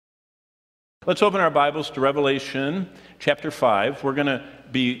Let's open our Bibles to Revelation chapter 5. We're going to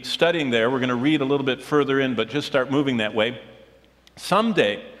be studying there. We're going to read a little bit further in, but just start moving that way.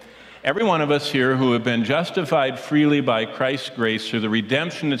 Someday, every one of us here who have been justified freely by Christ's grace through the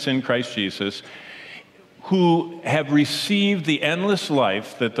redemption that's in Christ Jesus, who have received the endless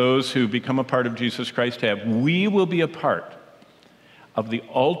life that those who become a part of Jesus Christ have, we will be a part of the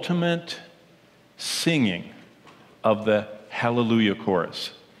ultimate singing of the Hallelujah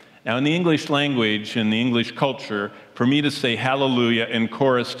chorus. Now, in the English language, in the English culture, for me to say hallelujah and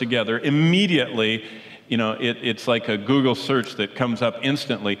chorus together, immediately, it's like a Google search that comes up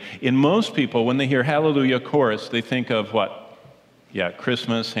instantly. In most people, when they hear hallelujah chorus, they think of what? Yeah,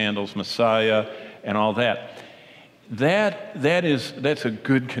 Christmas, Handel's Messiah, and all that. That's a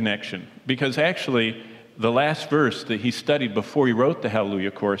good connection, because actually, the last verse that he studied before he wrote the hallelujah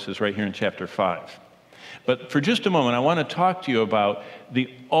chorus is right here in chapter 5. But for just a moment, I want to talk to you about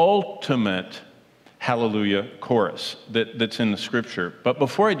the ultimate hallelujah chorus that's in the Scripture. But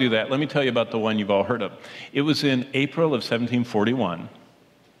before I do that, let me tell you about the one you've all heard of. It was in April of 1741.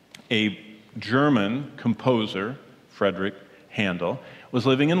 A German composer, Friedrich Handel, was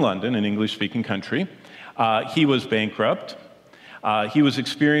living in London, an English-speaking country. He was bankrupt. He was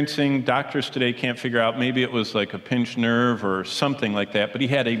experiencing, doctors today can't figure out, maybe it was like a pinched nerve or something like that, but he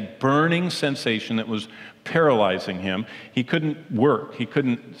had a burning sensation that was paralyzing him. He couldn't work. He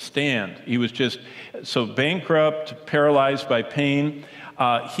couldn't stand. He was just so bankrupt, paralyzed by pain.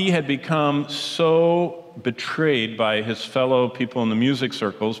 He had become so betrayed by his fellow people in the music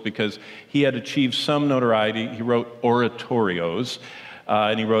circles because he had achieved some notoriety. He wrote oratorios.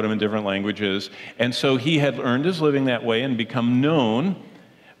 And he wrote them in different languages. And so he had earned his living that way and become known,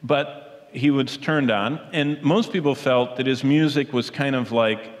 but he was turned on. And most people felt that his music was kind of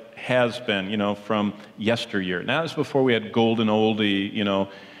like has been, from yesteryear. Now, that was before we had golden oldie,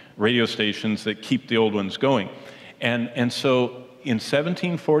 radio stations that keep the old ones going. And so in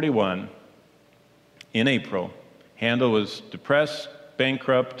 1741, in April, Handel was depressed,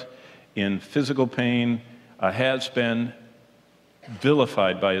 bankrupt, in physical pain, has been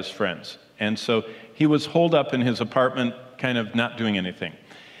vilified by his friends. And so he was holed up in his apartment, kind of not doing anything.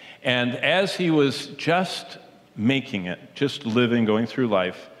 And as he was just making it, just living, going through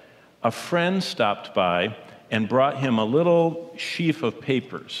life, a friend stopped by and brought him a little sheaf of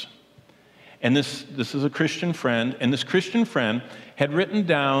papers. And this is a Christian friend, and this Christian friend had written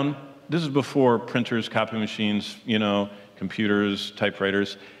down, this is before printers, copy machines, computers,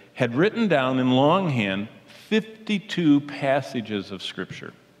 typewriters, had written down in longhand 52 passages of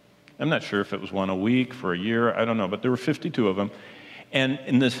Scripture. I'm not sure if it was one a week for a year, I don't know, but there were 52 of them. And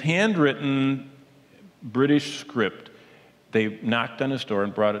in this handwritten British script, they knocked on his door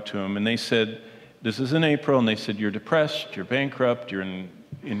and brought it to him, and they said, this is in April, and they said, you're depressed, you're bankrupt, you're in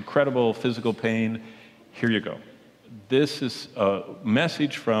incredible physical pain, here you go. This is a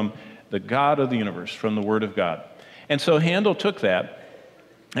message from the God of the universe, from the Word of God. And so Handel took that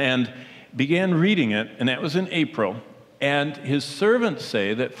and began reading it, and that was in April. And his servants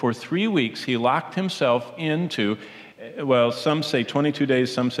say that for 3 weeks he locked himself into, well, some say 22 days,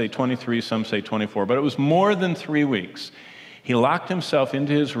 some say 23, some say 24, but it was more than 3 weeks. He locked himself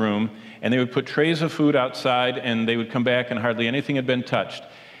into his room, and they would put trays of food outside, and they would come back, and hardly anything had been touched.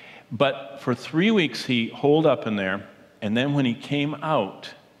 But for 3 weeks he holed up in there, and then when he came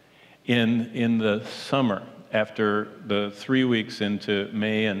out in the summer, after the 3 weeks into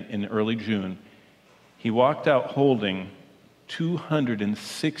May and in early June, he walked out holding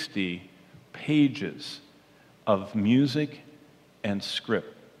 260 pages of music and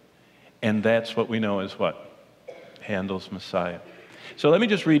script. And that's what we know as what? Handel's Messiah. So let me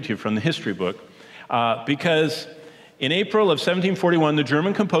just read to you from the history book, because in April of 1741, the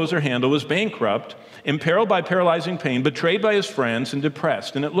German composer Handel was bankrupt, imperiled by paralyzing pain, betrayed by his friends, and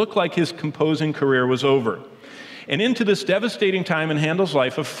depressed. And it looked like his composing career was over. And into this devastating time in Handel's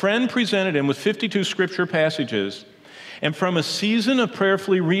life, a friend presented him with 52 scripture passages. And from a season of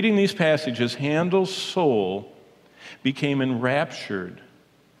prayerfully reading these passages, Handel's soul became enraptured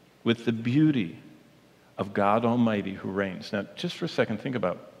with the beauty of God Almighty who reigns. Now, just for a second, think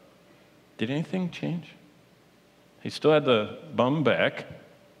about it. Did anything change? He still had the bum back.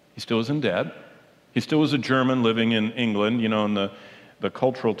 He still was in debt. He still was a German living in England, and the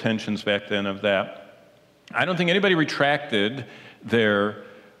cultural tensions back then of that. I don't think anybody retracted their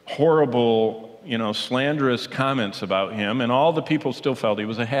horrible, slanderous comments about him, and all the people still felt he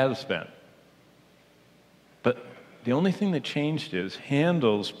was a has-been. But the only thing that changed is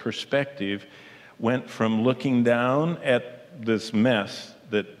Handel's perspective went from looking down at this mess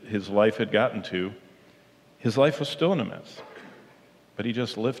that his life had gotten to. His life was still in a mess. but he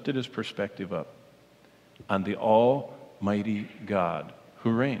just lifted his perspective up on the Almighty God who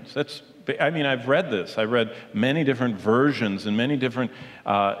reigns. I've read this. I've read many different versions and many different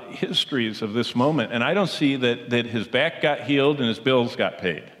histories of this moment, and I don't see that his back got healed and his bills got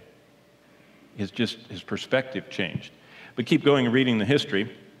paid. His perspective changed. But keep going and reading the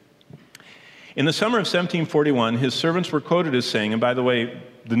history. In the summer of 1741, his servants were quoted as saying, and by the way,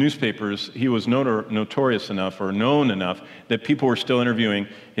 the newspapers, he was notorious enough or known enough that people were still interviewing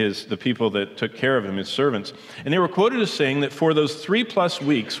the people that took care of him, his servants. And they were quoted as saying that for those 3+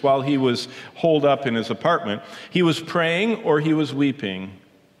 weeks while he was holed up in his apartment, he was praying or he was weeping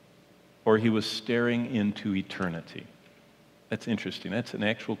or he was staring into eternity. That's interesting. That's an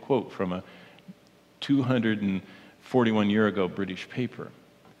actual quote from a 241-year-ago British paper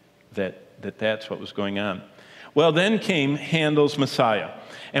that's what was going on. Well, then came Handel's Messiah.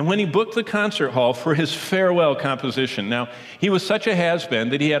 And when he booked the concert hall for his farewell composition, now, he was such a has-been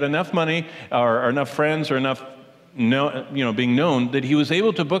that he had enough money or enough friends or enough being known that he was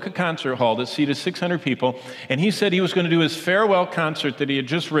able to book a concert hall that seated 600 people, and he said he was going to do his farewell concert that he had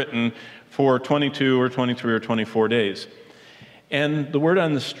just written for 22 or 23 or 24 days. And the word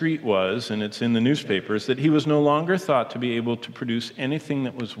on the street was, and it's in the newspapers, that he was no longer thought to be able to produce anything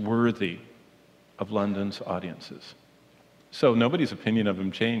that was worthy of London's audiences. So nobody's opinion of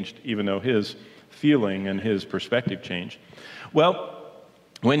him changed, even though his feeling and his perspective changed. Well,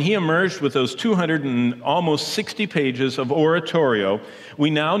 when he emerged with those 200 and almost 60 pages of oratorio, we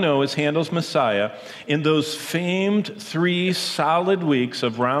now know as Handel's Messiah, in those famed 3 solid weeks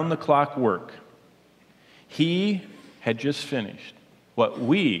of round-the-clock work, he had just finished what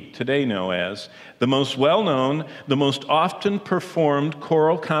we today know as the most well-known, the most often performed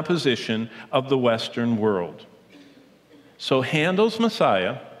choral composition of the Western world. So Handel's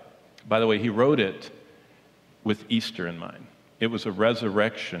Messiah, by the way, he wrote it with Easter in mind. It was a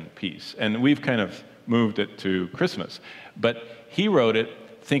resurrection piece, and we've kind of moved it to Christmas. But he wrote it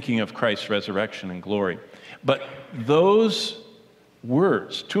thinking of Christ's resurrection and glory. But those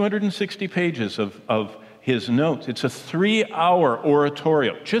words, 260 pages of his notes. It's a 3-hour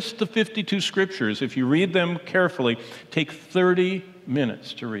oratorio. Just the 52 scriptures, if you read them carefully, take 30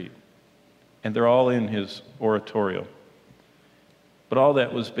 minutes to read. And they're all in his oratorio. But all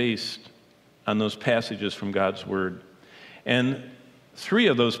that was based on those passages from God's Word. And 3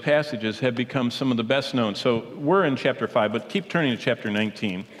 of those passages have become some of the best known. So we're in chapter 5, but keep turning to chapter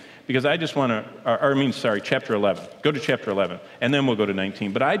 19. Because I just want to, chapter 11. Go to chapter 11, and then we'll go to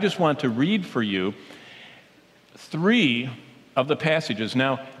 19. But I just want to read for you 3 of the passages.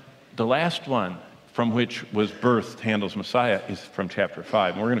 Now, the last one from which was birthed Handel's Messiah is from chapter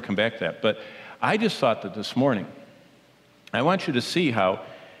 5, and we're going to come back to that. But I just thought that this morning, I want you to see how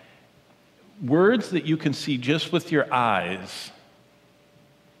words that you can see just with your eyes,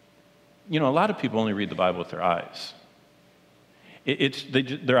 a lot of people only read the Bible with their eyes.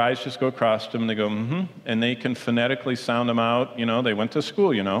 Their eyes just go across them, and they go, mm-hmm, and they can phonetically sound them out. They went to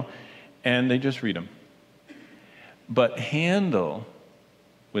school, and they just read them. But Handel,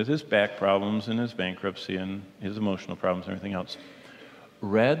 with his back problems and his bankruptcy and his emotional problems and everything else,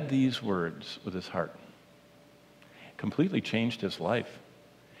 read these words with his heart. Completely changed his life.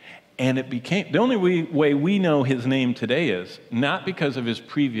 And it became, the only way we know his name today is not because of his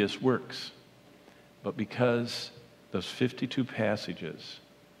previous works, but because those 52 passages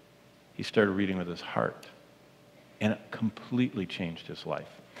he started reading with his heart. And it completely changed his life.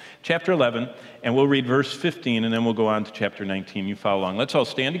 Chapter 11, and we'll read verse 15, and then we'll go on to chapter 19. You follow along. Let's all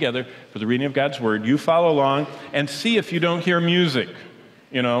stand together for the reading of God's Word. You follow along and see if you don't hear music,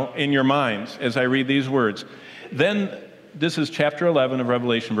 in your minds as I read these words. Then, this is chapter 11 of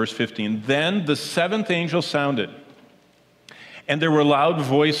Revelation, verse 15. Then the 7th angel sounded, and there were loud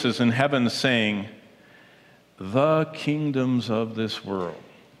voices in heaven saying, "The kingdoms of this world,"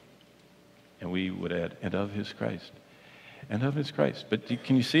 and we would add, "and of his Christ." And of his Christ. But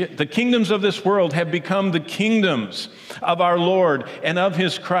can you see it? "The kingdoms of this world have become the kingdoms of our Lord and of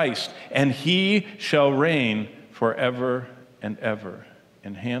his Christ, and he shall reign forever and ever."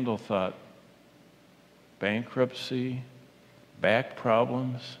 And Handel thought, bankruptcy, back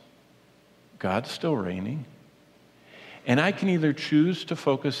problems, God's still reigning. And I can either choose to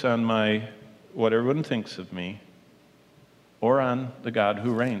focus on what everyone thinks of me, or on the God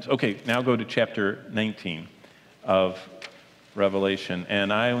who reigns. Okay, now go to chapter 19 of Revelation,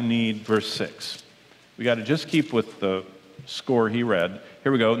 and I need verse 6. We got to just keep with the score he read.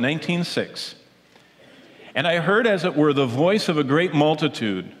 Here we go, 19:6. "And I heard, as it were, the voice of a great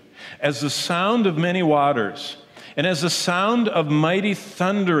multitude, as the sound of many waters, and as the sound of mighty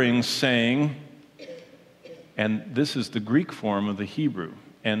thundering, saying, And this is the Greek form of the Hebrew.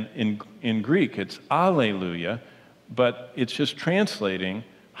 And in Greek, it's alleluia, but it's just translating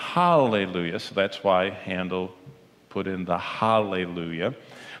hallelujah. So that's why Handel put in the hallelujah.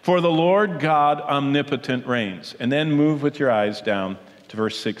 For the Lord God omnipotent reigns. And then move with your eyes down to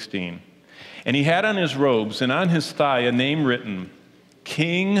verse 16. And he had on his robes and on his thigh a name written,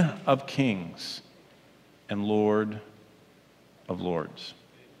 King of Kings and Lord of Lords.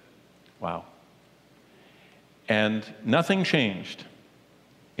 Wow. And nothing changed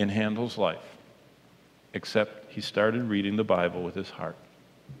in Handel's life, except he started reading the Bible with his heart,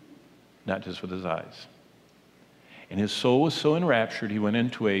 not just with his eyes. And his soul was so enraptured, he went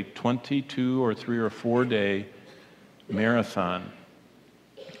into a 22 or 3 or 4 day marathon,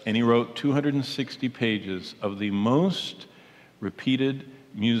 and he wrote 260 pages of the most repeated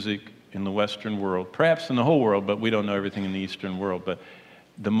music in the Western world, perhaps in the whole world, but we don't know everything in the Eastern world, but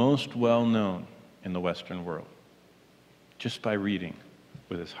the most well-known in the Western world, just by reading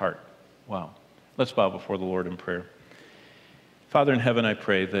with his heart. Wow. Let's bow before the Lord in prayer. Father in heaven, I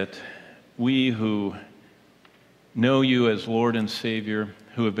pray that we who know you as Lord and Savior,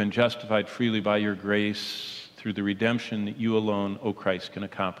 who have been justified freely by your grace through the redemption that you alone, O Christ, can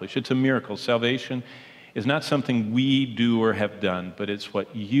accomplish. It's a miracle. Salvation is not something we do or have done, but it's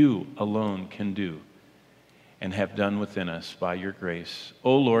what you alone can do and have done within us by your grace.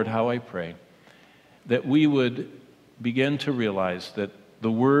 Oh Lord, how I pray that we would begin to realize that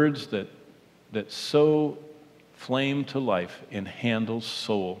the words that so flame to life in Handel's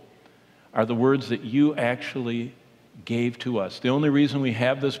soul are the words that you actually gave to us. The only reason we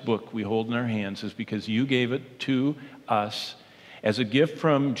have this book we hold in our hands is because you gave it to us as a gift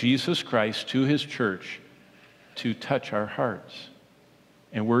from Jesus Christ to his church to touch our hearts.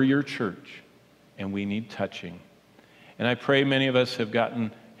 And we're your church, and we need touching. And I pray many of us have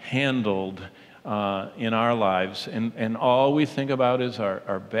gotten handled in our lives, and all we think about is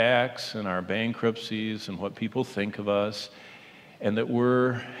our backs and our bankruptcies and what people think of us, and that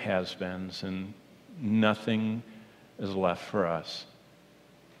we're has-beens and nothing is left for us.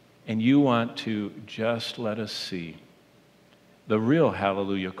 And you want to just let us see the real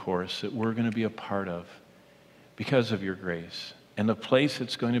Hallelujah chorus that we're going to be a part of because of your grace, and the place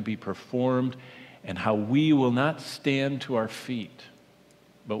it's going to be performed, and how we will not stand to our feet,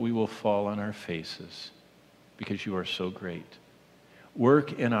 but we will fall on our faces because you are so great.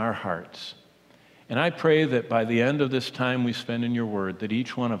 Work in our hearts. And I pray that by the end of this time we spend in your word, that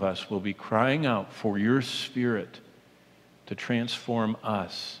each one of us will be crying out for your Spirit to transform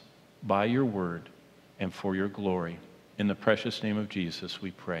us by your word and for your glory. In the precious name of Jesus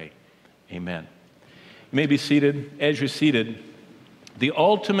we pray. Amen. You may be seated. As you're seated, the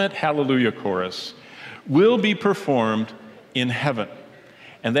ultimate Hallelujah chorus will be performed in heaven.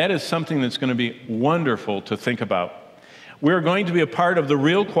 And that is something that's going to be wonderful to think about. We're going to be a part of the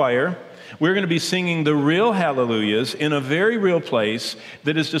real choir. We're going to be singing the real hallelujahs in a very real place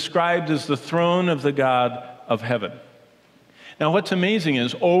that is described as the throne of the God of heaven. Now, what's amazing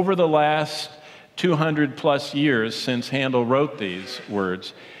is over the last 200 plus years since Handel wrote these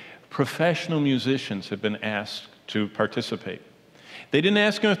words, professional musicians have been asked to participate. They didn't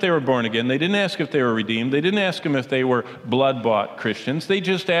ask them if they were born again. They didn't ask if they were redeemed. They didn't ask them if they were blood-bought Christians. They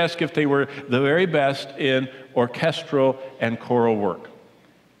just asked if they were the very best in orchestral and choral work.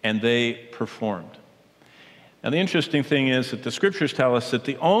 And they performed. Now, the interesting thing is that the scriptures tell us that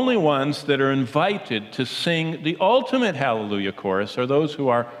the only ones that are invited to sing the ultimate Hallelujah chorus are those who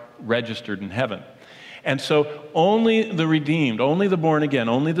are registered in heaven. And so only the redeemed, only the born again,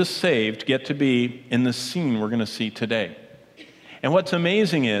 only the saved get to be in the scene we're going to see today. And what's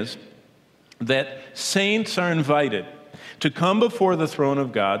amazing is that saints are invited to come before the throne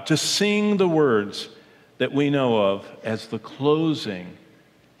of God to sing the words that we know of as the closing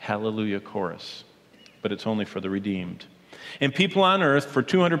Hallelujah chorus. But it's only for the redeemed. And people on earth for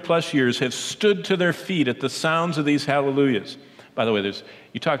 200 plus years have stood to their feet at the sounds of these hallelujahs. By the way,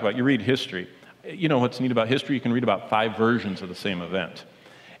 you read history. You know what's neat about history? You can read about 5 versions of the same event.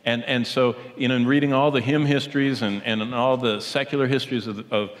 And so, in reading all the hymn histories and all the secular histories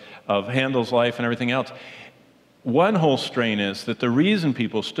of Handel's life and everything else, one whole strain is that the reason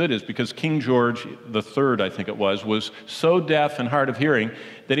people stood is because King George III, I think it was so deaf and hard of hearing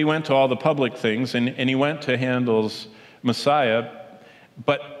that he went to all the public things and he went to Handel's Messiah,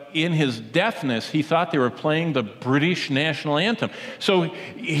 but in his deafness, he thought they were playing the British national anthem. So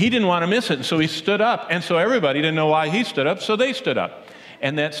he didn't want to miss it, and so he stood up. And so everybody didn't know why he stood up, so they stood up.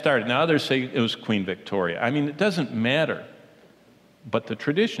 And that started. Now others say it was Queen Victoria. I mean, it doesn't matter. But the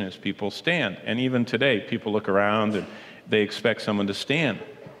tradition is people stand. And even today, people look around and they expect someone to stand.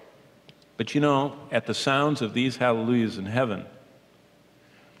 But you know, at the sounds of these hallelujahs in heaven,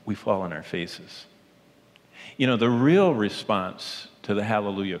 we fall on our faces. You know, the real response to the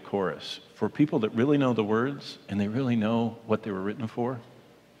hallelujah chorus, for people that really know the words and they really know what they were written for,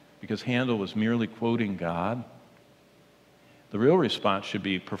 because Handel was merely quoting God, the real response should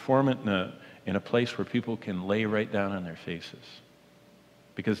be perform it in a place where people can lay right down on their faces.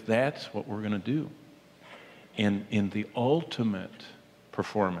 Because that's what we're going to do in the ultimate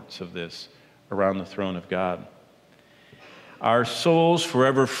performance of this around the throne of God. Our souls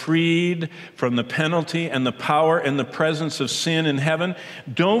forever freed from the penalty and the power and the presence of sin in heaven.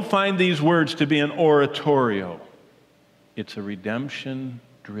 Don't find these words to be an oratorio. It's a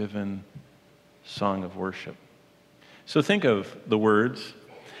redemption-driven song of worship. So think of the words,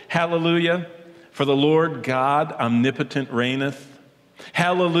 hallelujah, for the Lord God omnipotent reigneth.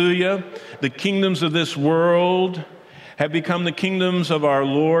 Hallelujah, the kingdoms of this world have become the kingdoms of our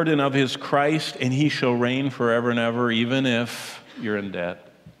Lord and of his Christ, and he shall reign forever and ever, even if you're in debt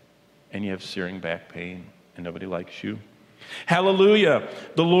and you have searing back pain and nobody likes you. Hallelujah,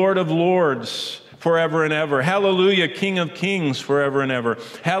 the Lord of lords forever and ever. Hallelujah, King of kings forever and ever.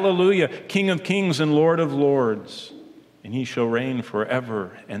 Hallelujah, King of kings and Lord of lords. And he shall reign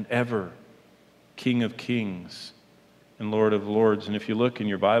forever and ever, King of kings and Lord of lords. And if you look in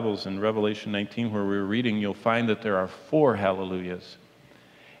your Bibles in Revelation 19 where we were reading, you'll find that there are 4 hallelujahs.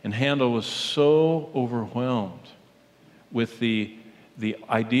 And Handel was so overwhelmed with the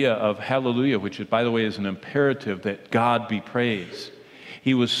idea of hallelujah, which is, by the way, is an imperative that God be praised.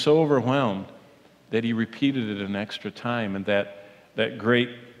 He was so overwhelmed that he repeated it an extra time, and that great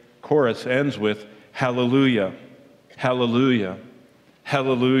chorus ends with hallelujah, hallelujah,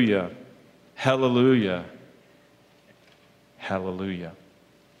 hallelujah, hallelujah, hallelujah.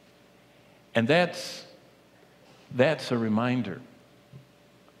 And that's a reminder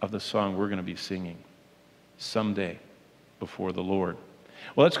of the song we're going to be singing someday before the Lord.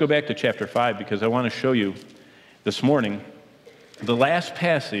 Well, let's go back to chapter 5, because I want to show you this morning the last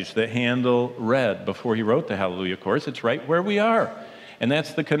passage that Handel read before he wrote the Hallelujah Chorus. It's right where we are, and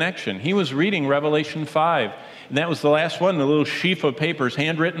that's the connection. He was reading Revelation 5, and that was the last one, the little sheaf of papers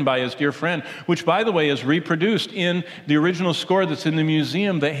handwritten by his dear friend, which, by the way, is reproduced in the original score that's in the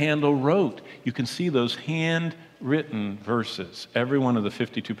museum that Handel wrote. You can see those handwritten verses. Every one of the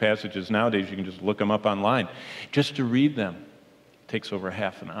 52 passages nowadays, you can just look them up online. Just to read them takes over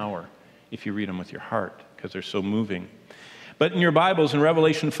half an hour if you read them with your heart, because they're so moving. But in your Bibles, in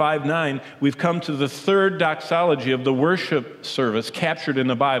Revelation 5:9, we've come to the third doxology of the worship service captured in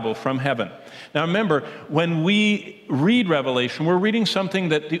the Bible from heaven. Now remember, when we read Revelation, we're reading something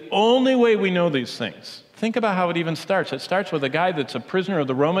that the only way we know these things, think about how it even starts. It starts with a guy that's a prisoner of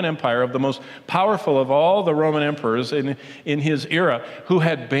the Roman Empire, of the most powerful of all the Roman emperors in his era, who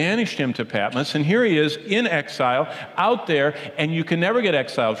had banished him to Patmos. And here he is in exile, out there, and you can never get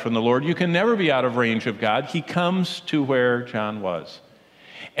exiled from the Lord. You can never be out of range of God. He comes to where John was.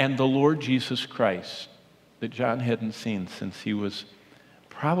 And the Lord Jesus Christ, that John hadn't seen since he was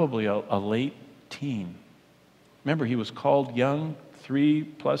probably a late teen. Remember, he was called young,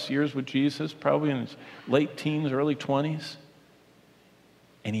 3+ years with Jesus, probably in his late teens, early 20s.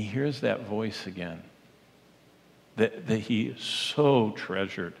 And he hears that voice again that he so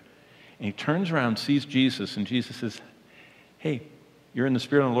treasured. And he turns around, sees Jesus, and Jesus says, hey, you're in the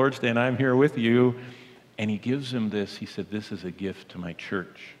Spirit on the Lord's Day, and I'm here with you. And he gives him this. He said, this is a gift to my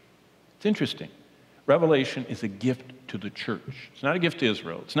church. It's interesting. Revelation is a gift to the church. It's not a gift to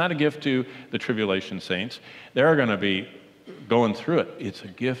Israel. It's not a gift to the tribulation saints. They're going to be going through it. It's a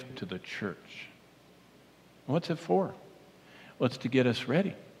gift to the church. What's it for? Well, it's to get us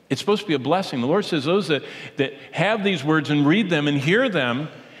ready. It's supposed to be a blessing. The Lord says those that have these words and read them and hear them,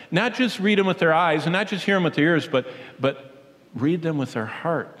 not just read them with their eyes and not just hear them with their ears, but read them with their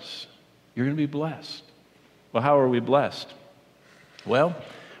hearts. You're going to be blessed. Well, how are we blessed? Well,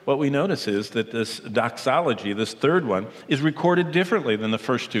 what we notice is that this doxology, this third one, is recorded differently than the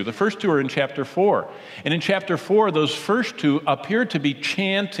first two. The first two are in chapter 4. And in chapter 4, those first two appear to be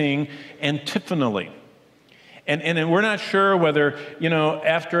chanting antiphonally. And we're not sure whether,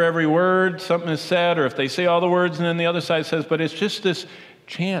 after every word something is said, or if they say all the words and then the other side says, but it's just this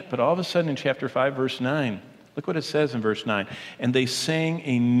chant. But all of a sudden in chapter 5, verse 9, look what it says in verse 9. And they sang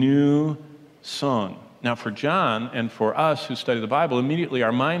a new song Now, for John and for us who study the Bible, immediately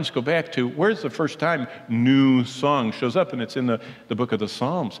our minds go back to where's the first time new song shows up, and it's in the book of the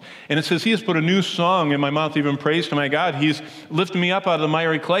Psalms. And it says, He has put a new song in my mouth, even praise to my God. He's lifted me up out of the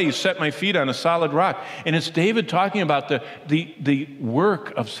miry clay. He's set my feet on a solid rock. And it's David talking about the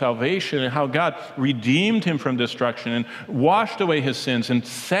work of salvation and how God redeemed him from destruction and washed away his sins and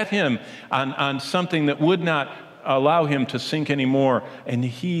set him on something that would not allow him to sink anymore. And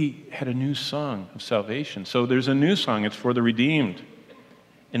he had a new song of salvation. So there's a new song. It's for the redeemed.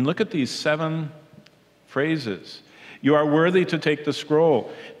 And look at these 7 phrases. You are worthy to take the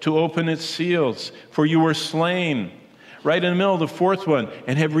scroll, to open its seals, for you were slain. Right in the middle, the 4th one,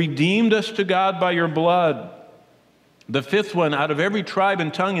 and have redeemed us to God by your blood. The 5th one, out of every tribe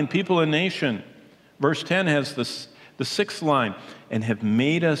and tongue and people and nation. Verse 10 has the 6th line, and have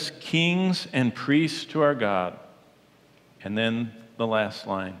made us kings and priests to our God. And then the last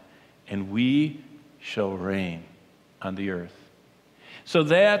line, and we shall reign on the earth. So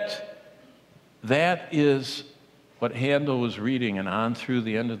that is what Handel was reading and on through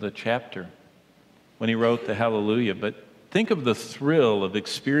the end of the chapter when he wrote the Hallelujah. But think of the thrill of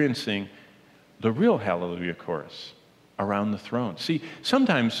experiencing the real Hallelujah chorus around the throne. See,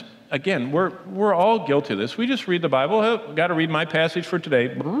 sometimes, again, we're all guilty of this. We just read the Bible. Oh, got to read my passage for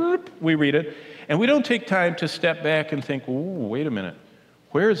today. We read it. And we don't take time to step back and think, wait a minute.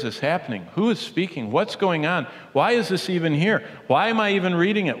 Where is this happening? Who is speaking? What's going on? Why is this even here? Why am I even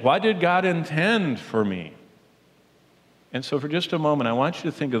reading it? Why did God intend for me? And so for just a moment, I want you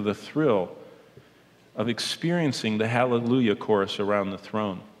to think of the thrill of experiencing the Hallelujah chorus around the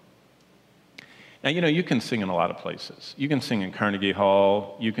throne. Now, you can sing in a lot of places. You can sing in Carnegie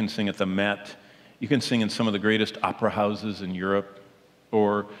Hall. You can sing at the Met. You can sing in some of the greatest opera houses in Europe.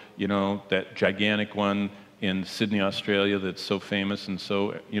 Or, that gigantic one in Sydney, Australia that's so famous and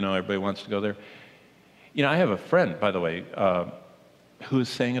so, everybody wants to go there. I have a friend, by the way, who has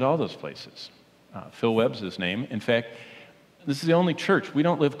sang at all those places. Phil Webb's his name. In fact, this is the only church. We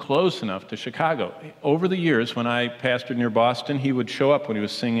don't live close enough to Chicago. Over the years, when I pastored near Boston, he would show up when he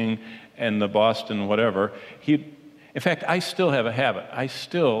was singing in the Boston whatever. In fact, I still have a habit.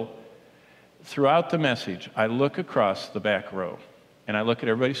 Throughout the message, I look across the back row. And I look at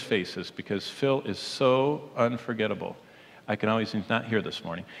everybody's faces because Phil is so unforgettable. I can always, he's not here this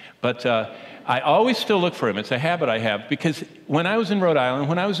morning, but I always still look for him. It's a habit I have because when I was in Rhode Island,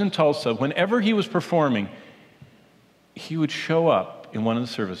 when I was in Tulsa, whenever he was performing, he would show up in one of the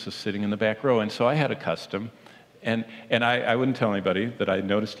services sitting in the back row. And so I had a custom, and I wouldn't tell anybody that I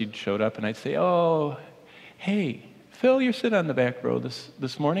noticed he'd showed up, and I'd say, oh, hey, Phil, you're sitting on the back row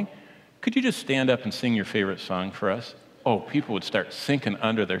this morning. Could you just stand up and sing your favorite song for us? Oh, people would start sinking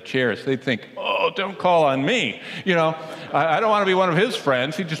under their chairs. They'd think, oh, don't call on me. I don't want to be one of his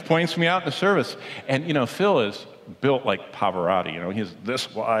friends. He just points me out in the service. And, Phil is built like Pavarotti. He's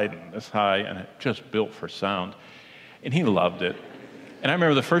this wide and this high and just built for sound. And he loved it. And I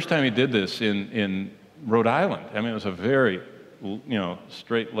remember the first time he did this in Rhode Island. I mean, it was a very,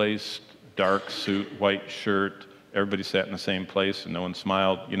 straight-laced, dark suit, white shirt. Everybody sat in the same place and no one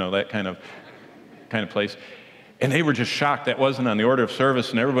smiled, that kind of place. And they were just shocked that wasn't on the order of service,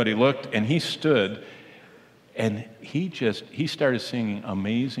 and everybody looked, and he stood, and he started singing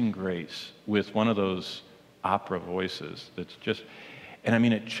Amazing Grace with one of those opera voices that's just, and I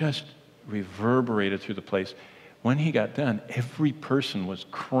mean, it just reverberated through the place. When he got done, every person was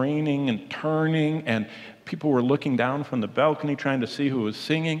craning and turning, and people were looking down from the balcony trying to see who was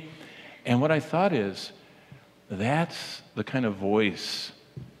singing. And what I thought is, that's the kind of voice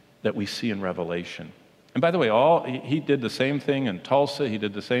that we see in Revelation. And by the way, he did the same thing in Tulsa. He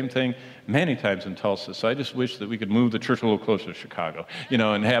did the same thing many times in Tulsa. So I just wish that we could move the church a little closer to Chicago,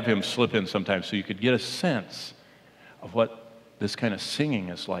 and have him slip in sometimes so you could get a sense of what this kind of singing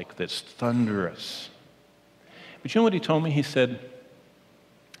is like that's thunderous. But you know what he told me? He said,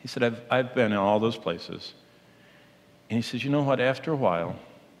 I've been in all those places. And he says, you know what? After a while,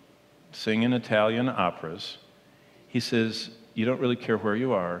 singing Italian operas, he says, you don't really care where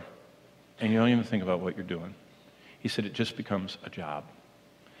you are. And you don't even think about what you're doing. He said it just becomes a job.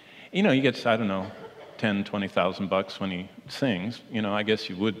 He gets, I don't know, $10,000, $20,000 when he sings. I guess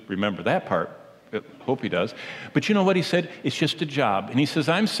you would remember that part. I hope he does. But you know what he said? It's just a job. And he says,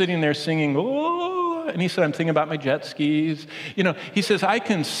 I'm sitting there singing, oh, and he said, I'm thinking about my jet skis. He says, I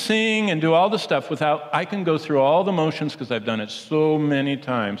can sing and do all the stuff I can go through all the motions because I've done it so many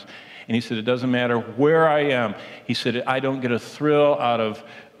times. And he said, it doesn't matter where I am. He said, I don't get a thrill out of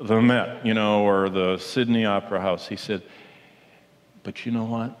the Met, or the Sydney Opera House. He said, but you know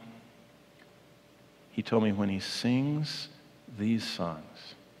what? He told me when he sings these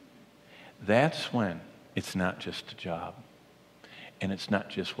songs, that's when it's not just a job. And it's not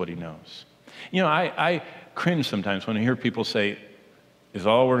just what he knows. You know, I cringe sometimes when I hear people say, is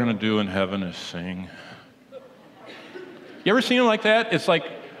all we're going to do in heaven is sing? You ever seen them like that? It's like,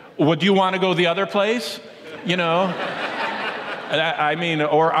 well, do you want to go the other place? You know? I mean,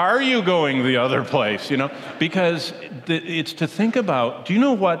 or are you going the other place? You know? Because it's to think about, do you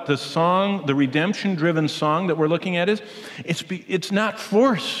know what the song, the redemption-driven song that we're looking at is? It's not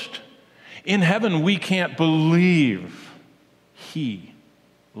forced. In heaven, we can't believe he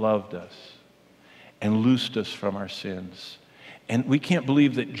loved us and loosed us from our sins. And we can't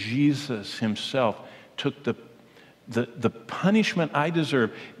believe that Jesus himself took the punishment I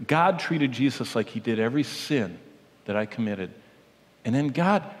deserve. God treated Jesus like he did every sin that I committed. And then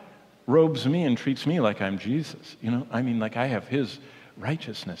God robes me and treats me like I'm Jesus. You know, I mean, like I have his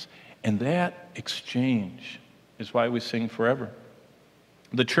righteousness. And that exchange is why we sing forever.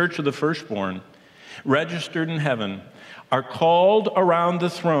 The church of the firstborn, registered in heaven, are called around the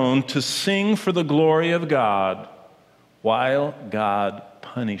throne to sing for the glory of God while God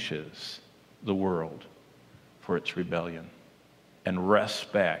punishes the world for its rebellion and wrests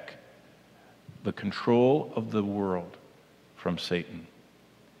back the control of the world from Satan.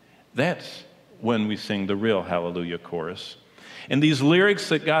 That's when we sing the real Hallelujah chorus. And these lyrics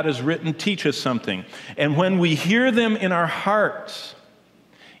that God has written teach us something. And when we hear them in our hearts,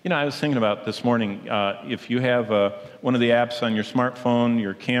 you know, I was thinking about this morning, if you have one of the apps on your smartphone,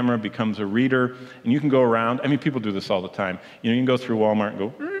 your camera becomes a reader, and you can go around. I mean, people do this all the time. You know, you can go through Walmart and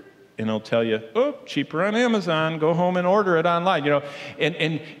go, and it'll tell you, oh, cheaper on Amazon, go home and order it online, you know.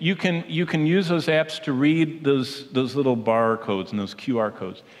 And you can use those apps to read those little barcodes and those QR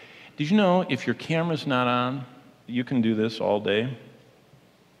codes. Did you know if your camera's not on, you can do this all day,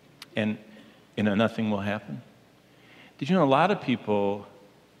 and nothing will happen? Did you know a lot of people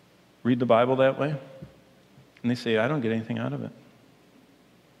read the Bible that way? And they say, I don't get anything out of it.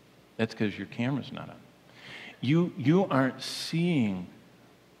 That's because your camera's not on. You aren't seeing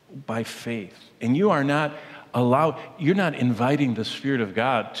by faith. And you are not you're not inviting the Spirit of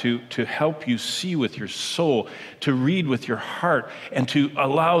God to help you see with your soul, to read with your heart, and to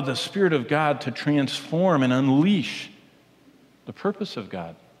allow the Spirit of God to transform and unleash the purpose of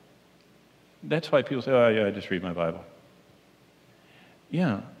God. That's why people say, oh yeah, I just read my Bible.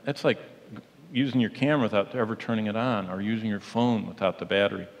 Yeah, that's like using your camera without ever turning it on, or using your phone without the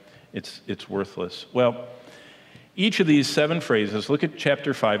battery. It's worthless. Well, each of these 7 phrases, look at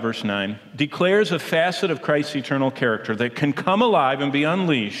chapter 5, verse 9, declares a facet of Christ's eternal character that can come alive and be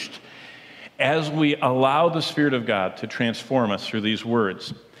unleashed as we allow the Spirit of God to transform us through these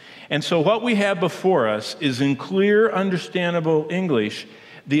words. And so what we have before us is, in clear, understandable English,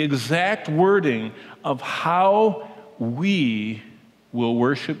 the exact wording of how we will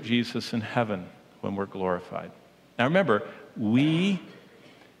worship Jesus in heaven when we're glorified. Now remember,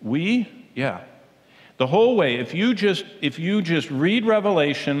 yeah. The whole way, if you just read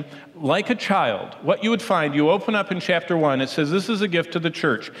Revelation like a child, what you would find, you open up in chapter 1, it says this is a gift to the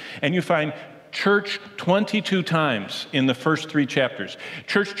church, and you find church 22 times in the first 3 chapters.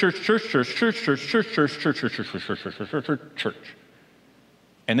 Church, church, church, church, church, church, church, church, church, church, church, church, church, church, church, church, church.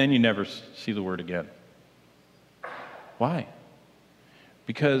 And then you never see the word again. Why?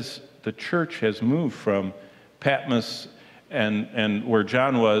 Because the church has moved from Patmos and where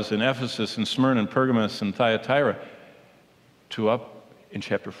John was in Ephesus and Smyrna and Pergamos and Thyatira to up in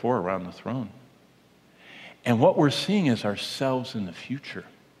chapter 4 around the throne. And what we're seeing is ourselves in the future.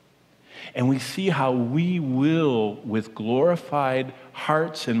 And we see how we will, with glorified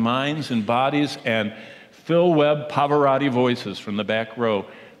hearts and minds and bodies and Phil Webb Pavarotti voices from the back row,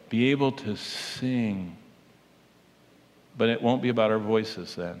 be able to sing. But it won't be about our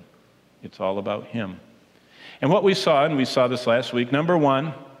voices then. It's all about him. And what we saw, and we saw this last week, number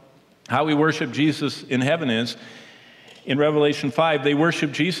 1, how we worship Jesus in heaven is, in Revelation 5, they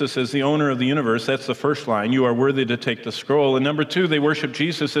worship Jesus as the owner of the universe. That's the first line. You are worthy to take the scroll. And number 2, they worship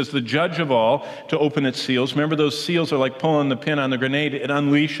Jesus as the judge of all to open its seals. Remember, those seals are like pulling the pin on the grenade. It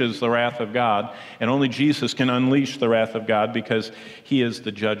unleashes the wrath of God. And only Jesus can unleash the wrath of God because he is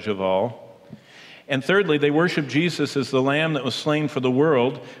the judge of all. And thirdly, they worship Jesus as the lamb that was slain for the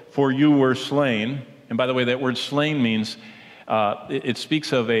world, for you were slain. And by the way, that word slain means, it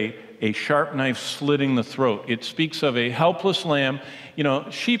speaks of a sharp knife slitting the throat. It speaks of a helpless lamb. You know,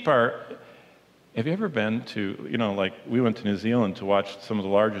 sheep are, have you ever been to, you know, like we went to New Zealand to watch some of the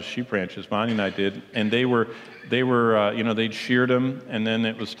largest sheep ranches, Bonnie and I did, and they were, you know, they'd sheared them, and then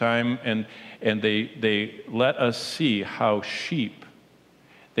it was time, and they let us see how sheep,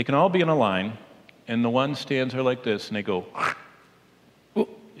 they can all be in a line, and the one stands there like this, and they go,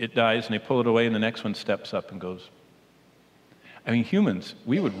 it dies, and they pull it away, and the next one steps up and goes. I mean, humans,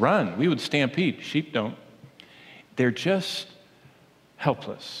 we would run. We would stampede. Sheep don't. They're just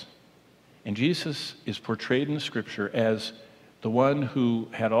helpless. And Jesus is portrayed in the Scripture as the one who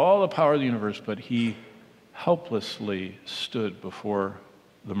had all the power of the universe, but he helplessly stood before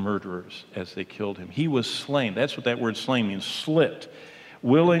the murderers as they killed him. He was slain. That's what that word slain means, slit.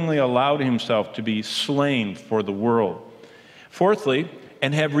 Willingly allowed himself to be slain for the world. Fourthly,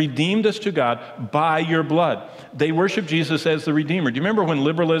 and have redeemed us to God by your blood. They worship Jesus as the Redeemer. Do you remember when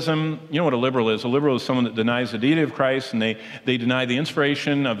liberalism, you know what a liberal is? A liberal is someone that denies the deity of Christ, and they deny the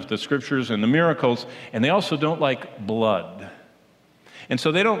inspiration of the Scriptures and the miracles, and they also don't like blood. And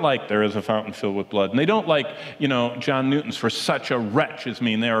so they don't like there is a fountain filled with blood. And they don't like, John Newton's for such a wretch as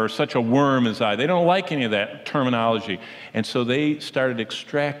me there, or such a worm as I. They don't like any of that terminology. And so they started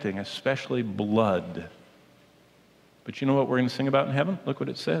extracting, especially blood. But you know what we're going to sing about in heaven? Look what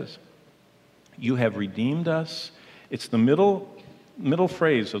it says. You have redeemed us. It's the middle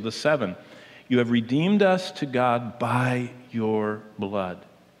phrase of the 7. You have redeemed us to God by your blood.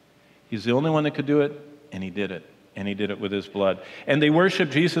 He's the only one that could do it, and he did it. And he did it with his blood. And they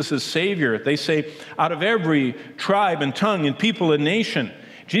worship Jesus as Savior. They say, out of every tribe and tongue and people and nation,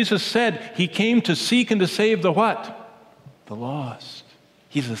 Jesus said he came to seek and to save the what? The lost.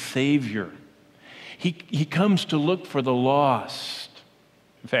 He's a Savior. He comes to look for the lost.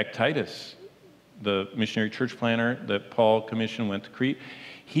 In fact, Titus, the missionary church planner that Paul commissioned, went to Crete,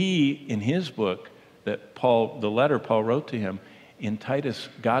 he, in his book, the letter Paul wrote to him, in Titus,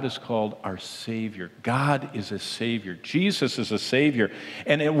 God is called our Savior. God is a Savior. Jesus is a Savior.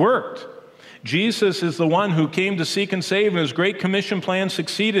 And it worked. Jesus is the one who came to seek and save, and his great commission plan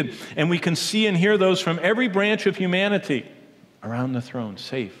succeeded. And we can see and hear those from every branch of humanity around the throne,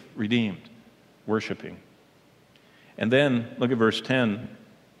 safe, redeemed, worshiping. And then, look at verse 10.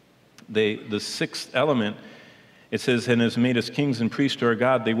 The sixth element, it says, and has made us kings and priests to our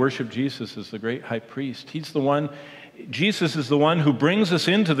God. They worship Jesus as the great high priest. Jesus is the one who brings us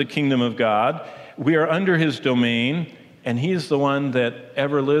into the kingdom of God. We are under his domain, and he is the one that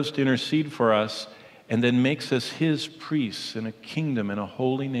ever lives to intercede for us and then makes us his priests in a kingdom and a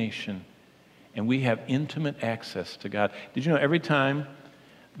holy nation. And we have intimate access to God. Did you know every time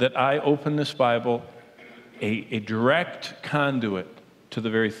that I open this Bible, a direct conduit to the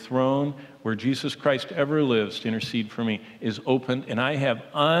very throne where Jesus Christ ever lives to intercede for me is opened, and I have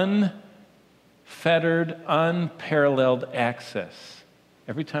unfettered, unparalleled access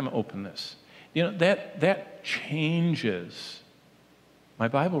every time I open this. That changes my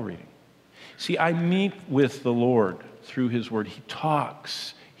Bible reading. See, I meet with the Lord through his word. He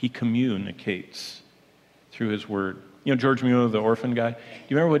talks, he communicates through his word. George Mueller, the orphan guy, do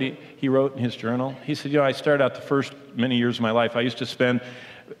you remember what he wrote in his journal? He said, I started out the first many years of my life, I used to spend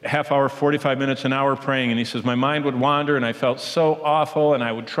half hour, 45 minutes, an hour praying. And he says, my mind would wander and I felt so awful and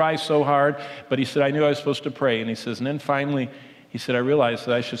I would try so hard. But he said, I knew I was supposed to pray. And he says, and then finally, he said, I realized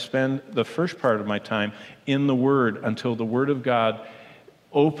that I should spend the first part of my time in the Word until the Word of God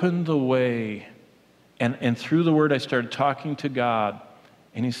opened the way. And through the Word, I started talking to God.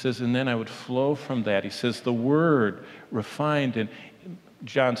 And he says, and then I would flow from that. He says, the Word refined and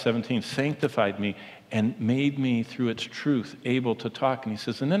John 17, sanctified me and made me, through its truth, able to talk. And he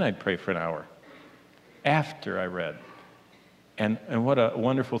says, and then I'd pray for an hour after I read. And what a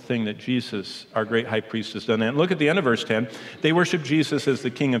wonderful thing that Jesus, our great high priest, has done. And look at the end of verse 10. They worship Jesus as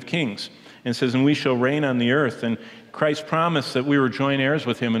the King of Kings. And it says, and we shall reign on the earth. And Christ promised that we were joint heirs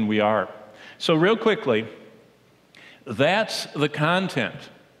with him, and we are. So real quickly, that's the content.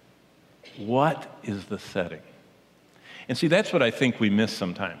 What is the setting? And see, that's what I think we miss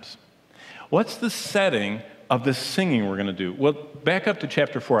sometimes. What's the setting of the singing we're going to do? Well, back up to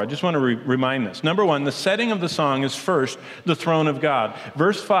chapter 4. I just want to remind this. Number 1, the setting of the song is first the throne of God.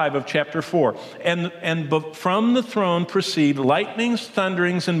 Verse 5 of chapter 4. And from the throne proceed lightnings,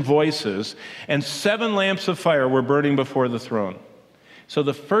 thunderings, and voices, and 7 lamps of fire were burning before the throne. So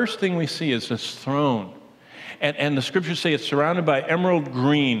the first thing we see is this throne. And the scriptures say it's surrounded by emerald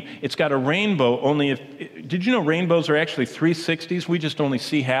green. It's got a rainbow, did you know rainbows are actually 360s? We just only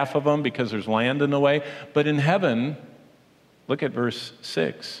see half of them because there's land in the way. But in heaven, look at verse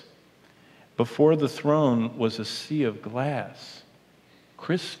 6. Before the throne was a sea of glass,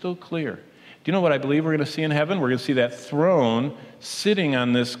 crystal clear. Do you know what I believe we're going to see in heaven? We're going to see that throne sitting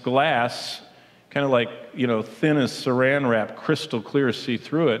on this glass, kind of like, thin as saran wrap, crystal clear, see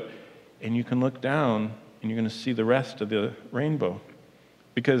through it. And you can look down and you're going to see the rest of the rainbow.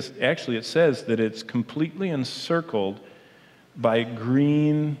 Because actually it says that it's completely encircled by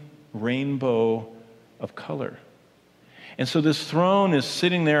green rainbow of color. And so this throne is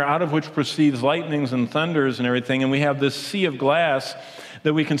sitting there, out of which proceeds lightnings and thunders and everything, and we have this sea of glass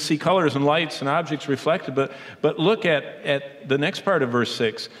that we can see colors and lights and objects reflected. But look at the next part of verse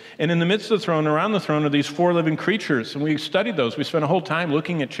 6. And in the midst of the throne, around the throne, are these four living creatures. And we studied those. We spent a whole time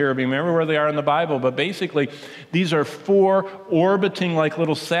looking at cherubim everywhere they are in the Bible. But basically, these are four orbiting like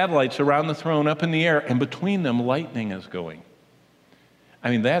little satellites around the throne up in the air. And between them, lightning is going.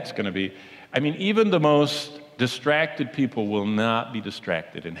 I mean, that's going to be, even the most distracted people will not be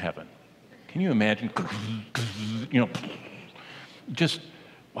distracted in heaven. Can you imagine? Just,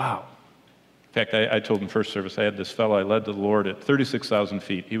 wow. In fact, I told in first service, I had this fellow I led to the Lord at 36,000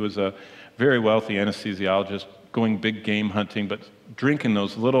 feet. He was a very wealthy anesthesiologist, going big game hunting, but drinking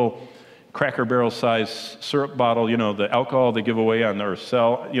those little Cracker Barrel size syrup bottle, the alcohol they give away on their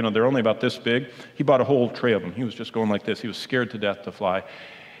cell, they're only about this big. He bought a whole tray of them. He was just going like this. He was scared to death to fly.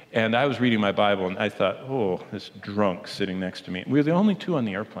 And I was reading my Bible, and I thought, oh, this drunk sitting next to me. We were the only two on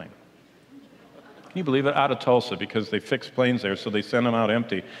the airplane. Can you believe it? Out of Tulsa, because they fixed planes there, so they sent them out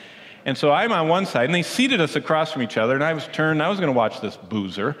empty. And so I'm on one side, and they seated us across from each other, and I was going to watch this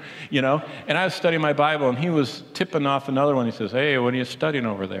boozer, and I was studying my Bible, and he was tipping off another one. He says, hey, what are you studying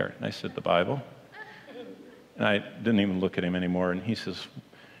over there? And I said, the Bible. And I didn't even look at him anymore, and he says,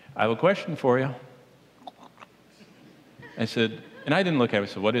 I have a question for you. I said, and I didn't look at him. I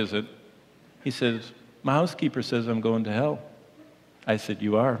said, what is it? He says, my housekeeper says I'm going to hell. I said,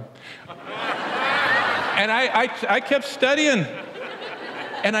 you are. And I kept studying.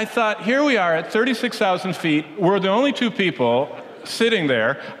 And I thought, here we are at 36,000 feet. We're the only two people sitting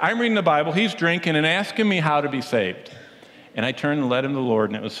there. I'm reading the Bible. He's drinking and asking me how to be saved. And I turned and led him to the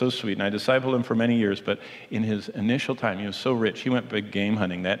Lord, and it was so sweet. And I discipled him for many years. But in his initial time, he was so rich. He went big game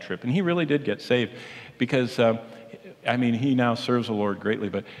hunting that trip. And he really did get saved because, he now serves the Lord greatly.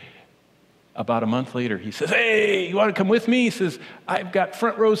 But about a month later, he says, hey, you want to come with me? He says, I've got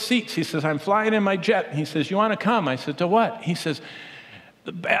front row seats. He says, I'm flying in my jet. He says, you want to come? I said, to what? He says,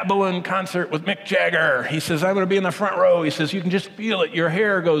 the Babylon concert with Mick Jagger. He says, I'm going to be in the front row. He says, you can just feel it. Your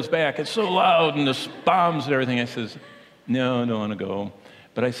hair goes back. It's so loud and the bombs and everything. I says, no, I don't want to go.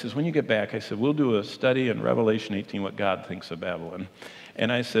 But I says, when you get back, I said, we'll do a study in Revelation 18, what God thinks of Babylon. And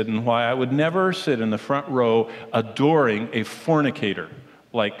I said, and why I would never sit in the front row adoring a fornicator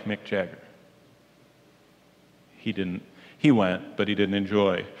like Mick Jagger. He didn't. He went, but he didn't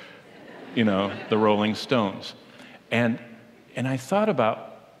enjoy, the Rolling Stones. And I thought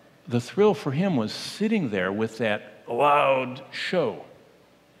about the thrill for him was sitting there with that loud show.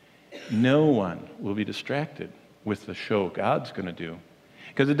 No one will be distracted with the show God's going to do.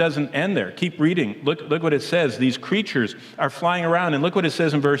 Because it doesn't end there. Keep reading. Look what it says. These creatures are flying around. And look what it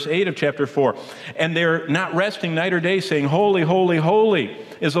says in verse 8 of chapter 4. And they're not resting night or day, saying, holy, holy, holy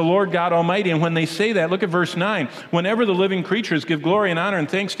is the Lord God Almighty. And when they say that, look at verse 9. Whenever the living creatures give glory and honor and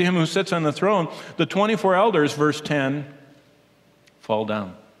thanks to him who sits on the throne, the 24 elders, verse 10, fall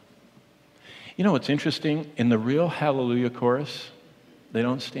down. You know what's interesting? In the real Hallelujah chorus, they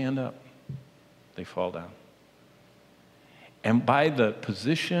don't stand up. They fall down. And by the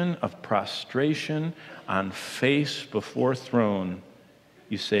position of prostration on face before throne,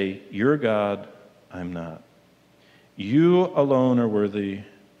 you say, you're God, I'm not. You alone are worthy,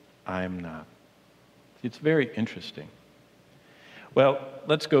 I'm not. It's very interesting. Well,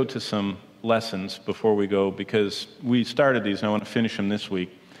 let's go to some lessons before we go, because we started these and I want to finish them this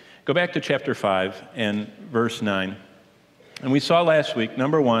week. Go back to chapter 5 and verse 9. And we saw last week,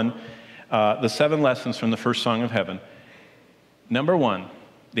 number 1, the 7 lessons from the first song of heaven. Number 1,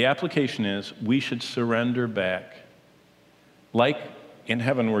 the application is we should surrender back. Like in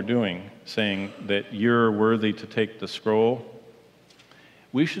heaven we're doing, saying that you're worthy to take the scroll.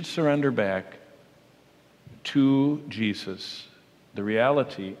 We should surrender back to Jesus, the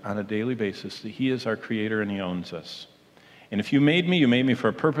reality on a daily basis that he is our creator and he owns us. And if you made me for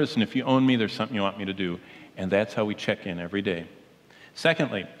a purpose, and if you own me, there's something you want me to do. And that's how we check in every day.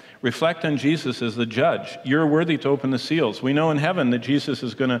 Secondly, reflect on Jesus as the judge. You're worthy to open the seals. We know in heaven that Jesus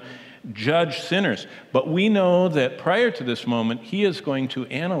is going to judge sinners, but we know that prior to this moment, he is going to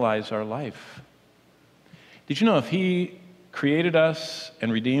analyze our life. Did you know if he created us and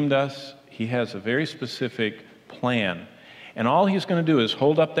redeemed us, he has a very specific plan. And all he's going to do is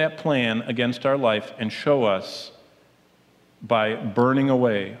hold up that plan against our life and show us by burning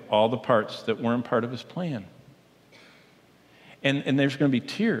away all the parts that weren't part of his plan. And there's going to be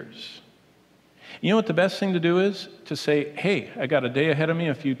tears. You know what the best thing to do is? To say, hey, I got a day ahead of me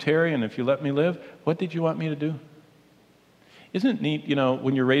if you tarry and if you let me live. What did you want me to do? Isn't it neat,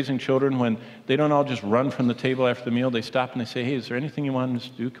 when you're raising children, when they don't all just run from the table after the meal, they stop and they say, hey, is there anything you want us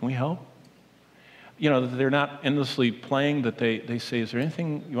to do? Can we help? that they're not endlessly playing, that they say, is there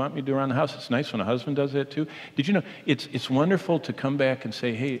anything you want me to do around the house? It's nice when a husband does that too. Did you know, it's wonderful to come back and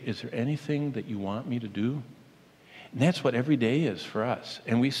say, hey, is there anything that you want me to do? And that's what every day is for us.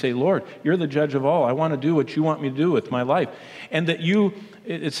 And we say, Lord, you're the judge of all. I want to do what you want me to do with my life. And that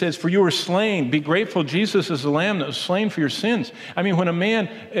it says, for you were slain. Be grateful Jesus is the lamb that was slain for your sins. I mean, when a man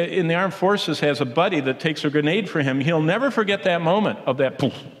in the armed forces has a buddy that takes a grenade for him, he'll never forget that moment of that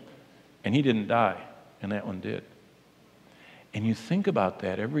poof. And he didn't die, and that one did. And you think about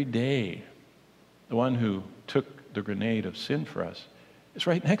that every day. The one who took the grenade of sin for us is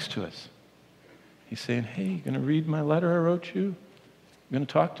right next to us. He's saying, hey, you going to read my letter I wrote you? You going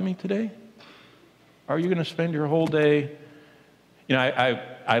to talk to me today? Or are you going to spend your whole day?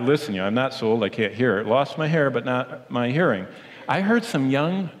 I listen. I'm not so old I can't hear it. Lost my hair, but not my hearing. I heard some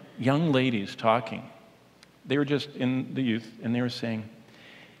young ladies talking. They were just in the youth, and they were saying,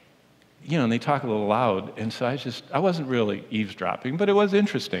 and they talk a little loud, and so I wasn't really eavesdropping, but it was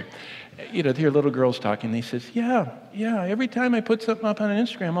interesting. To hear little girls talking, they says, yeah, every time I put something up on an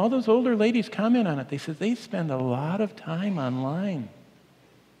Instagram, all those older ladies comment on it. They said they spend a lot of time online.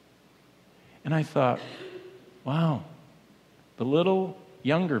 And I thought, wow, the little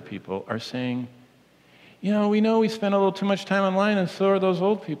younger people are saying, we know we spend a little too much time online, and so are those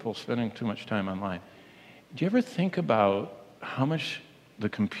old people spending too much time online. Do you ever think about how much the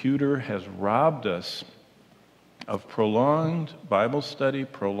computer has robbed us of prolonged Bible study,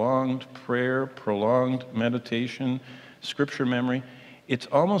 prolonged prayer, prolonged meditation, scripture memory? It's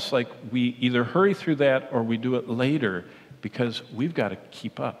almost like we either hurry through that or we do it later because we've got to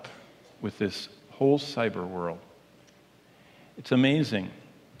keep up with this whole cyber world. It's amazing.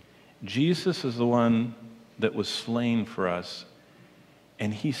 Jesus is the one that was slain for us,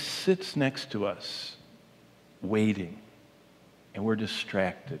 and he sits next to us, waiting, and we're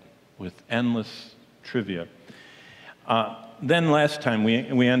distracted with endless trivia. Then last time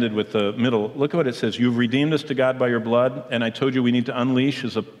we ended with the middle. Look at what it says. You've redeemed us to God by your blood, and I told you we need to unleash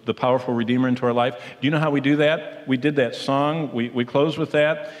the powerful Redeemer into our life. Do you know how we do that? We did that song. We closed with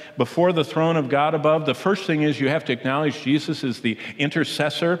that. Before the throne of God above, the first thing is you have to acknowledge Jesus is the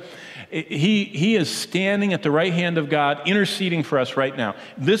intercessor. He is standing at the right hand of God, interceding for us right now.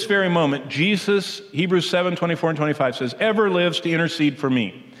 This very moment, Jesus, Hebrews 7, 24 and 25 says, ever lives to intercede for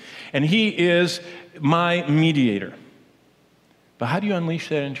me. And he is my mediator. But how do you unleash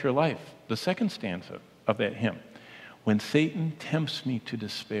that into your life? The second stanza of that hymn. When Satan tempts me to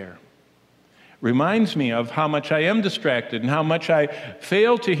despair, reminds me of how much I am distracted and how much I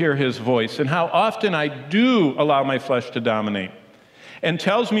fail to hear his voice and how often I do allow my flesh to dominate, and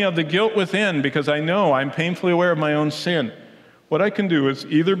tells me of the guilt within because I know I'm painfully aware of my own sin. What I can do is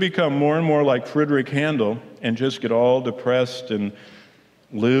either become more and more like Friedrich Handel and just get all depressed and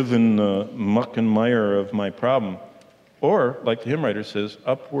live in the muck and mire of my problem, or, like the hymn writer says,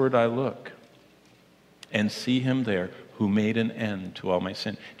 upward I look and see him there who made an end to all my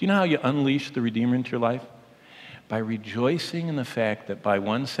sin. Do you know how you unleash the Redeemer into your life? By rejoicing in the fact that by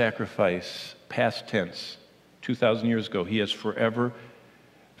one sacrifice, past tense, 2,000 years ago, he has forever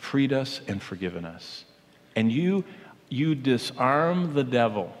freed us and forgiven us. And you disarm the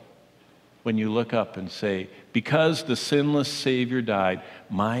devil when you look up and say, because the sinless Savior died,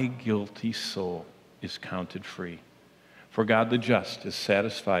 my guilty soul is counted free. For God the just is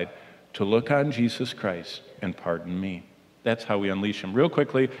satisfied to look on Jesus Christ and pardon me. That's how we unleash him. Real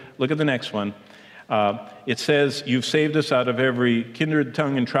quickly, look at the next one. It says, you've saved us out of every kindred,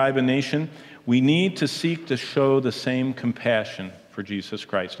 tongue, and tribe and nation. We need to seek to show the same compassion for Jesus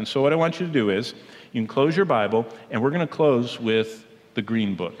Christ. And so what I want you to do is, you can close your Bible, and we're going to close with the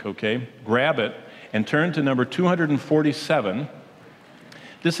Green Book, okay? Grab it and turn to number 247.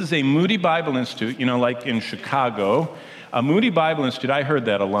 This is a Moody Bible Institute, like in Chicago. A Moody Bible Institute, I heard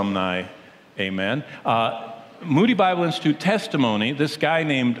that, alumni, amen. Moody Bible Institute testimony, this guy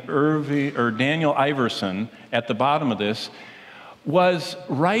named Daniel Iverson at the bottom of this, was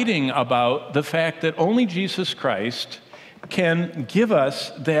writing about the fact that only Jesus Christ can give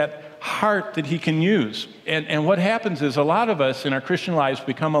us that heart that he can use. And what happens is a lot of us in our Christian lives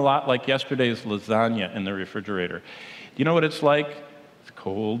become a lot like yesterday's lasagna in the refrigerator. Do you know what it's like? It's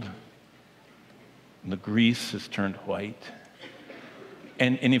cold. And the grease has turned white.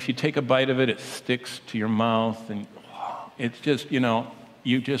 And if you take a bite of it, it sticks to your mouth. And it's just,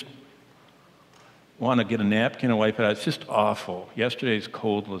 you just want to get a napkin and wipe it out. It's just awful. Yesterday's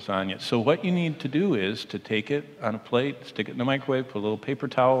cold lasagna. So what you need to do is to take it on a plate, stick it in the microwave, put a little paper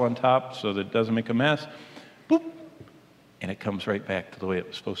towel on top so that it doesn't make a mess. Boop. And it comes right back to the way it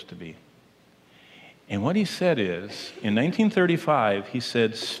was supposed to be. And what he said is, in 1935, he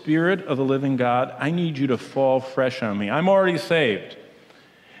said, Spirit of the living God, I need you to fall fresh on me. I'm already saved.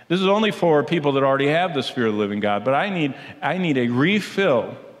 This is only for people that already have the Spirit of the living God, but I need a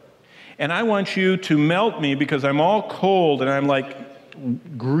refill. And I want you to melt me because I'm all cold and I'm like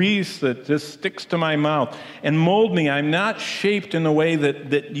grease that just sticks to my mouth. And mold me. I'm not shaped in the way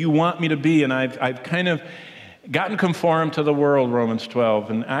that you want me to be. And I've kind of gotten conformed to the world, Romans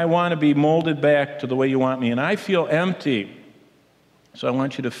 12. And I want to be molded back to the way you want me. And I feel empty. So I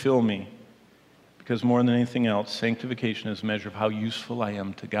want you to fill me. Because more than anything else, sanctification is a measure of how useful I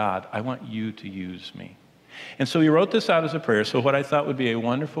am to God. I want you to use me. And so he wrote this out as a prayer. So what I thought would be a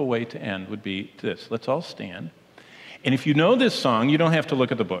wonderful way to end would be this. Let's all stand. And if you know this song, you don't have to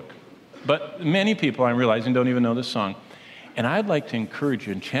look at the book. But many people, I'm realizing, don't even know this song. And I'd like to encourage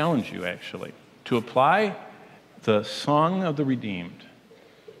you and challenge you, actually, to apply the song of the redeemed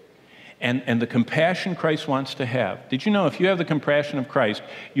and the compassion Christ wants to have. Did you know if you have the compassion of Christ,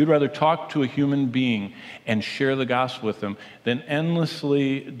 you'd rather talk to a human being and share the gospel with them than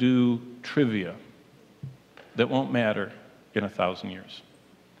endlessly do trivia that won't matter in 1,000 years?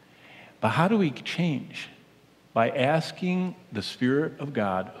 But how do we change? By asking the Spirit of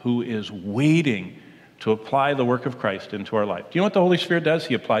God, who is waiting to apply the work of Christ into our life. Do you know what the Holy Spirit does?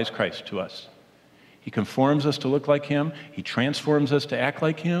 He applies Christ to us. He conforms us to look like him. He transforms us to act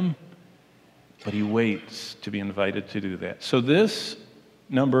like him. But he waits to be invited to do that. So this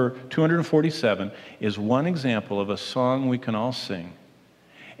number 247 is one example of a song we can all sing.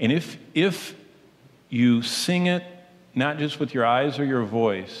 And if you sing it not just with your eyes or your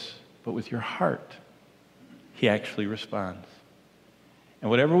voice, but with your heart, he actually responds. And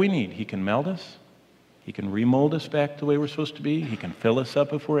whatever we need, he can melt us. He can remold us back the way we're supposed to be. He can fill us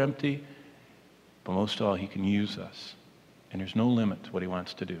up if we're empty. But most of all, he can use us. And there's no limit to what he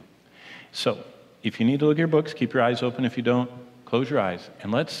wants to do. So, if you need to look at your books, keep your eyes open. If you don't, close your eyes.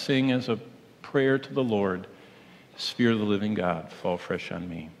 And let's sing as a prayer to the Lord, Spirit of the living God, fall fresh on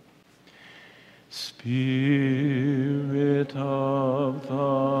me. Spirit of the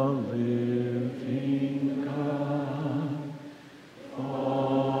living God,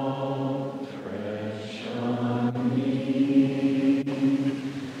 fall fresh on me.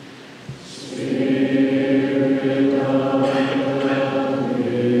 Spirit of the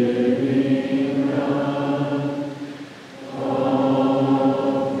living God,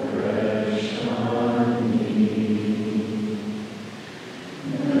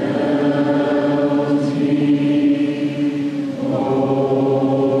 fall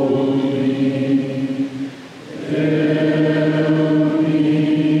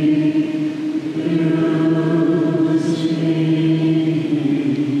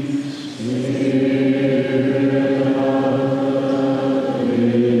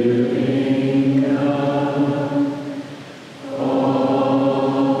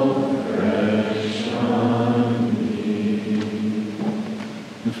fresh on me.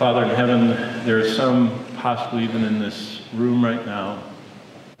 Father in heaven, there are some, possibly even in this room right now,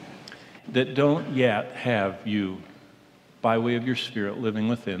 that don't yet have you, by way of your Spirit, living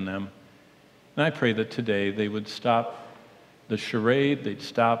within them. And I pray that today they would stop the charade, they'd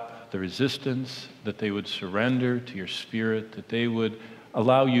stop the resistance, that they would surrender to your Spirit, that they would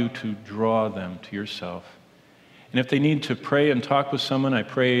allow you to draw them to yourself. And if they need to pray and talk with someone, I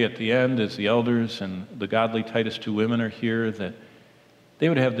pray at the end, as the elders and the godly Titus 2 women are here, that they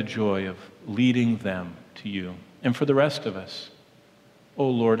would have the joy of leading them to you. And for the rest of us, oh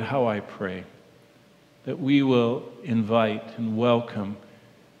Lord, how I pray that we will invite and welcome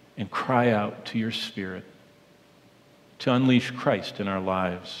and cry out to your Spirit to unleash Christ in our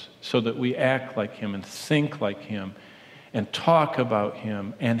lives so that we act like him and think like him and talk about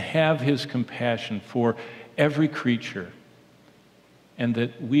him and have his compassion for every creature, and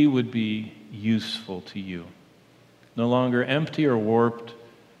that we would be useful to you. No longer empty or warped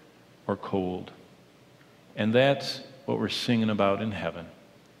or cold. And that's what we're singing about in heaven.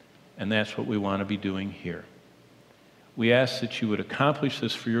 And that's what we want to be doing here. We ask that you would accomplish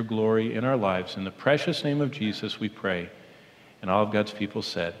this for your glory in our lives. In the precious name of Jesus we pray. And all of God's people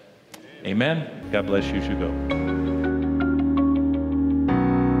said, Amen. God bless you as you go.